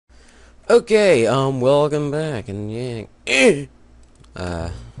Okay, welcome back, and yeah, time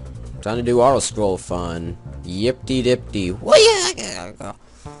to do auto scroll fun. Yipty dipty.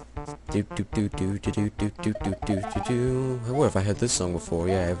 Where have I heard this song before?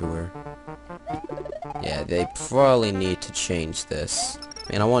 Yeah, everywhere. Yeah, they probably need to change this.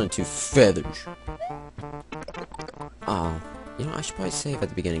 Man, I wanted to feathers. Oh, you know, I should probably save at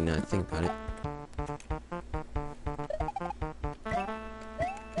the beginning now. I think about it.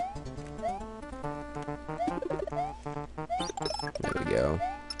 There we go.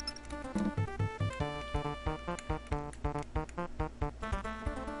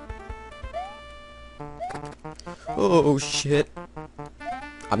 Oh shit.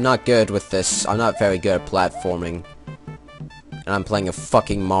 I'm not good with this. I'm not very good at platforming. And I'm playing a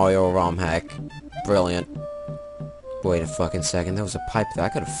fucking Mario Rom Hack. Brilliant. Wait a fucking second. There was a pipe there. I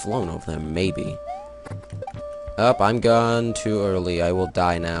could have flown over there, maybe. I'm gone too early. I will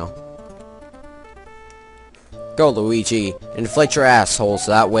die now. Go, Luigi. Inflate your asshole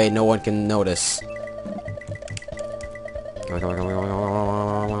so that way no one can notice.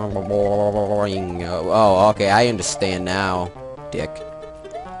 Oh, okay, I understand now, dick.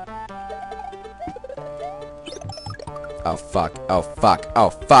 Oh, fuck. Oh, fuck. Oh,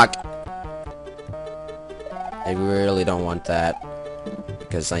 fuck! I really don't want that.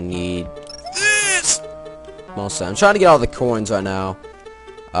 Because I need this! Mostly. I'm trying to get all the coins right now.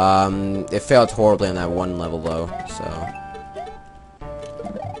 It failed horribly on that one level, though, so...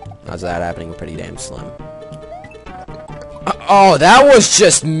 How's that happening? Pretty damn slim. Oh, that was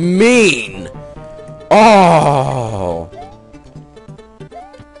just mean! Oh!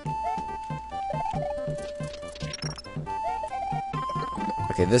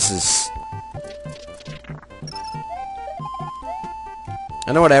 Okay, this is...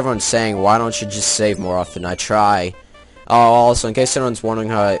 I know what everyone's saying, why don't you just save more often? I try. Oh, also, in case anyone's wondering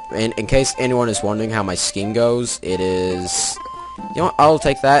how... In case anyone is wondering how my skin goes, it is... You know what, I'll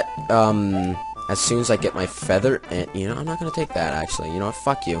take that, as soon as I get my feather, and, you know, I'm not gonna take that, actually. You know what,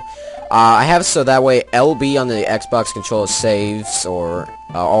 fuck you. I have it so that way LB on the Xbox controller saves, or,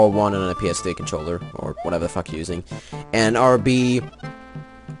 R1 on a PS3 controller, or whatever the fuck you're using, and RB,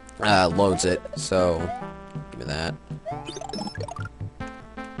 loads it, so, give me that.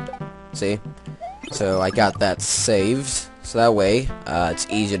 See? So I got that saved, so that way, it's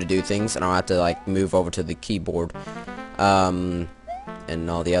easier to do things, and I don't have to, like, move over to the keyboard, and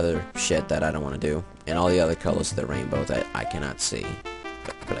all the other shit that I don't want to do, and all the other colors of the rainbow that I cannot see,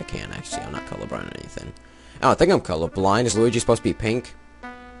 but I can, actually. I'm not colorblind or anything. I don't think I'm colorblind. Is Luigi supposed to be pink?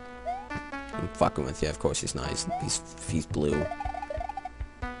 I'm fucking with you. Of course he's not. He's blue.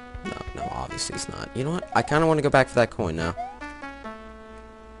 No, obviously he's not. You know what? I kind of want to go back for that coin now.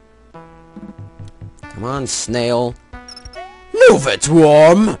 Come on, snail. Move it,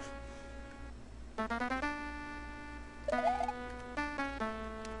 worm!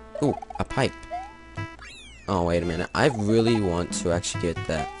 Ooh, a pipe. Oh, wait a minute. I really want to actually get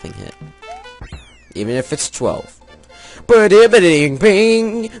that thing hit. Even if it's 12. Ba-ding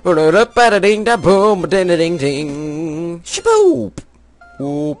ping, ba-da-da-ba-da-ding da boom, ba-ding ding, shaboop,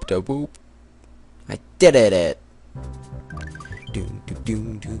 whoop da boop. I did it.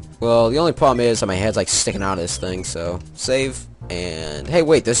 Well, the only problem is that my head's like sticking out of this thing, so save. And hey,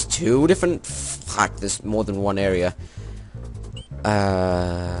 wait, there's two different. Fuck, there's more than one area.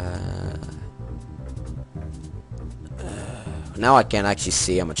 Now I can't actually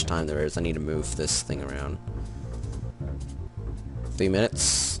see how much time there is. I need to move this thing around. 3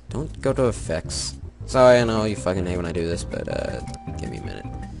 minutes. Don't go to effects. Sorry, I know you fucking hate when I do this, but give me a minute.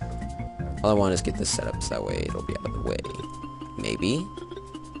 All I want is get this set up so that way it'll be out of the way. Maybe.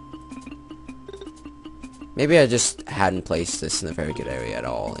 Maybe I just hadn't placed this in a very good area at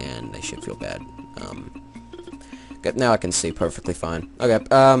all, and I should feel bad. Good, now I can see perfectly fine. Okay,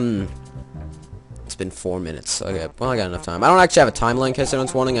 it's been 4 minutes. Okay, well I got enough time. I don't actually have a timeline in case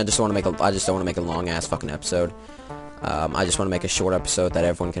anyone's wondering. I just don't want to make a long ass fucking episode. I just want to make a short episode that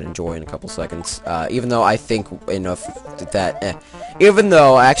everyone can enjoy in a couple seconds. Even though I think enough that, even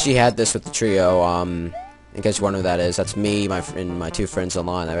though I actually had this with the trio, in case you wonder who that is, that's me, and my two friends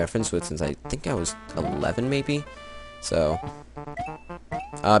online. I've been friends with since I think I was 11, maybe. So,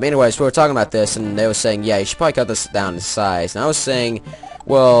 anyways, we were talking about this, and they were saying, yeah, you should probably cut this down to size. And I was saying,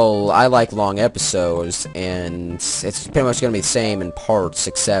 well, I like long episodes, and it's pretty much going to be the same in parts,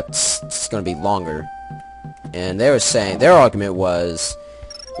 except it's going to be longer. And they were saying, their argument was,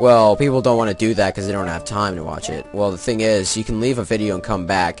 well, people don't want to do that because they don't have time to watch it. Well, the thing is, you can leave a video and come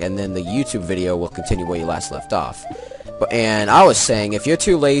back, and then the YouTube video will continue where you last left off. And I was saying, if you're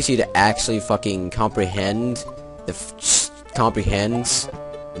too lazy to actually fucking comprehend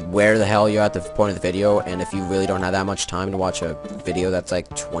where the hell you're at the point of the video, and if you really don't have that much time to watch a video that's like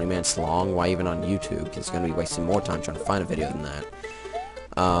 20 minutes long, why even on YouTube? Because it's going to be wasting more time trying to find a video than that.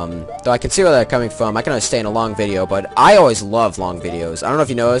 Though I can see where they're coming from. I can understand a long video, but I always love long videos. I don't know if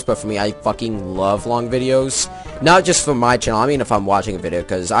you know this, but for me, I fucking love long videos. Not just for my channel, I mean if I'm watching a video,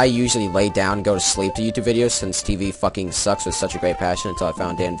 because I usually lay down and go to sleep to YouTube videos, since TV fucking sucks with such a great passion until I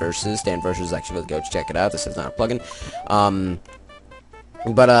found Danverses. Danverses is actually really good, check it out, this is not a plugin.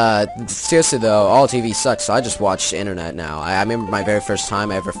 But seriously though, all TV sucks, so I just watch the internet now. I remember my very first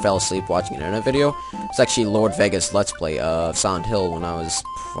time I ever fell asleep watching an internet video. It's actually Lord Vegas Let's Play of Silent Hill when I was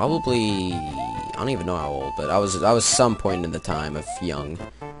probably, I don't even know how old, but I was some point in the time of young.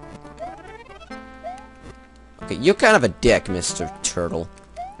 Okay, you're kind of a dick, Mr. Turtle.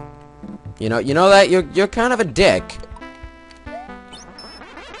 You know that? You're kind of a dick.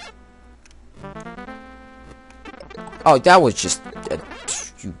 Oh, that was just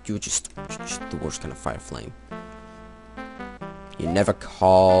you were just the worst kind of fire flame. You never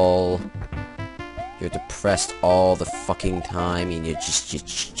call. You're depressed all the fucking time, and you're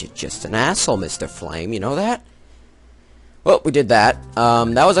just an asshole, Mr. Flame. You know that? Well, we did that.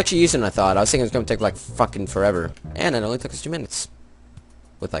 That was actually easier than I thought. I was thinking it was gonna take like fucking forever, and it only took us 2 minutes,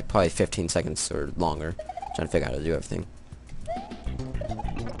 with like probably 15 seconds or longer, trying to figure out how to do everything.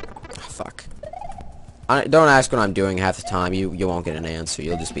 Oh, fuck. Don't ask what I'm doing half the time. You won't get an answer.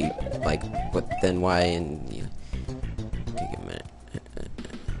 You'll just be like, "What? Then why?" And okay, give a minute.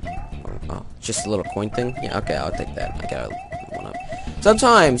 Oh, just a little coin thing. Yeah, okay, I'll take that. I got one up.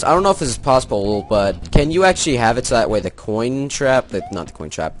 Sometimes I don't know if this is possible, but can you actually have it so that way the coin trap, not the coin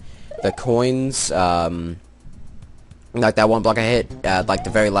trap, the coins, like that one block I hit, like the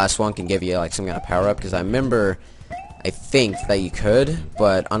very last one, can give you like some kind of power up? Because I remember. I think that you could,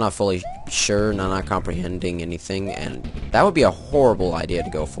 but I'm not fully sure, and I'm not comprehending anything, and that would be a horrible idea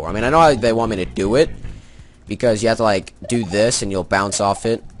to go for. I mean, I know how they want me to do it, because you have to, like, do this, and you'll bounce off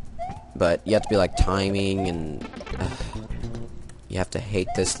it, but you have to be, like, timing, and you have to hate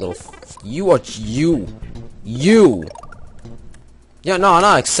this little... You! Yeah, no, I'm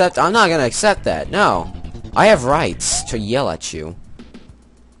not gonna accept that, no. I have rights to yell at you.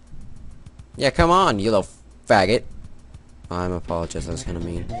 Yeah, come on, you little faggot. I'm apologize, that was kind of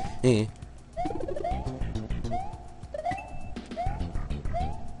mean.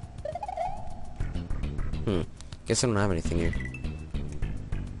 Guess I don't have anything here.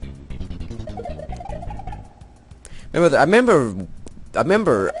 I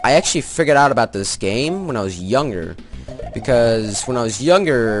remember I actually figured out about this game when I was younger. Because when I was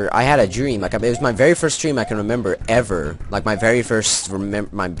younger, I had a dream. Like, it was my very first dream I can remember ever. Like, my very first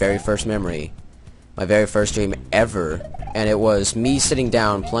memory. My very first dream ever. And it was me sitting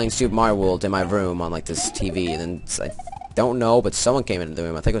down playing Super Mario World in my room on like this TV, and then I don't know, but someone came into the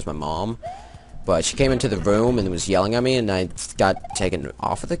room. I think it was my mom, but she came into the room and was yelling at me, and I got taken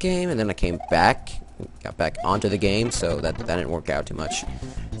off of the game, and then I got back onto the game, so that didn't work out too much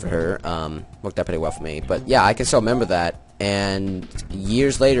for her. Worked out pretty well for me, but yeah, I can still remember that. And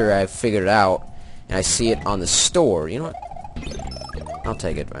years later, I figured it out, and I see it on the store. You know what? I'll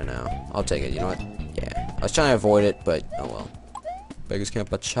take it right now. I'll take it. You know what? Yeah, I was trying to avoid it, but oh well. Beggars can't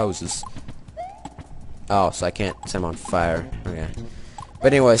buy houses. Oh, so I can't set them on fire. Okay.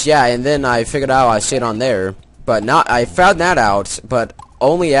 But anyways, yeah, and then I figured out I see it on there, but I found that out, but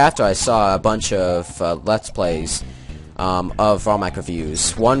only after I saw a bunch of Let's Plays of Rom Hack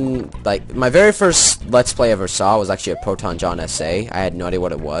reviews. One, like, my very first Let's Play I ever saw was actually a Proton John essay. I had no idea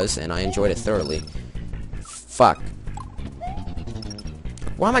what it was, and I enjoyed it thoroughly. Fuck.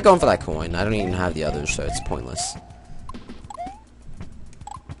 Why am I going for that coin? I don't even have the others, so it's pointless.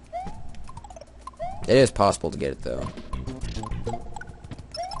 It is possible to get it, though.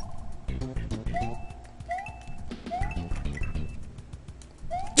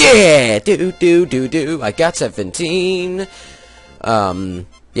 Yeah! Do. I got 17.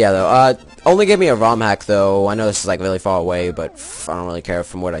 Yeah, though, only give me a ROM hack, though. I know this is, like, really far away, but I don't really care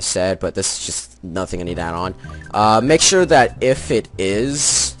from what I said, but this is just nothing I need to add on. Make sure that if it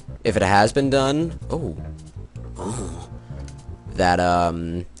has been done, that,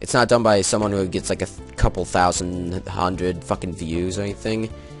 it's not done by someone who gets, like, a couple thousand, 100 fucking views or anything.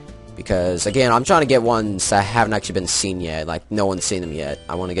 Because, again, I'm trying to get ones that haven't actually been seen yet. Like, no one's seen them yet.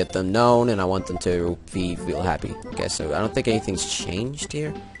 I want to get them known, and I want them to feel happy. Okay, so I don't think anything's changed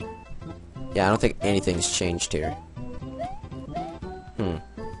here. Yeah, I don't think anything's changed here. I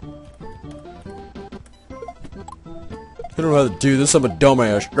don't know how to do this. I'm a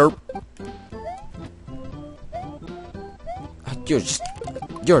dumbass. Derp.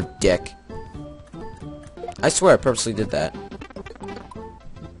 You're a dick. I swear I purposely did that.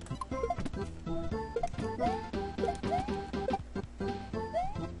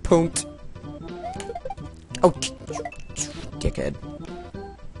 Punt. Oh, dickhead.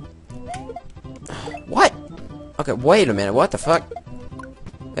 What? Okay, wait a minute. What the fuck?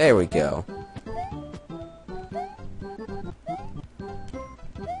 There we go.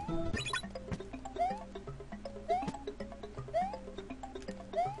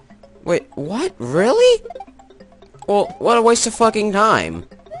 Wait, what? Really? Well, what a waste of fucking time.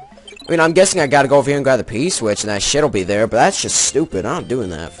 I mean, I'm guessing I gotta go over here and grab the P-switch and that shit'll be there, but that's just stupid. I'm not doing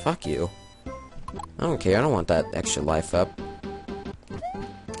that. Fuck you. I don't care. I don't want that extra life up.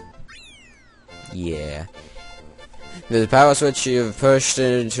 Yeah. The power switch you've pushed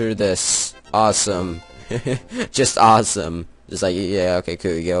into this. Awesome. Just awesome. Just like, yeah, okay,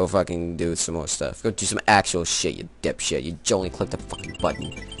 cool. Go fucking do some more stuff. Go do some actual shit, you dipshit. You only clicked the fucking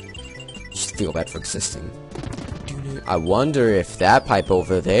button. Just feel bad for existing. I wonder if that pipe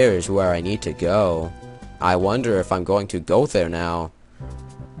over there is where I need to go. I wonder if I'm going to go there now.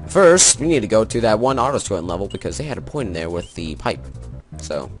 First, we need to go to that one auto-scoring level because they had a point in there with the pipe.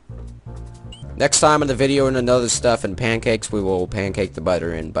 So, next time in the video and another stuff and pancakes, we will pancake the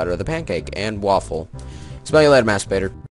butter and butter the pancake and waffle. Smell you later, masturbator.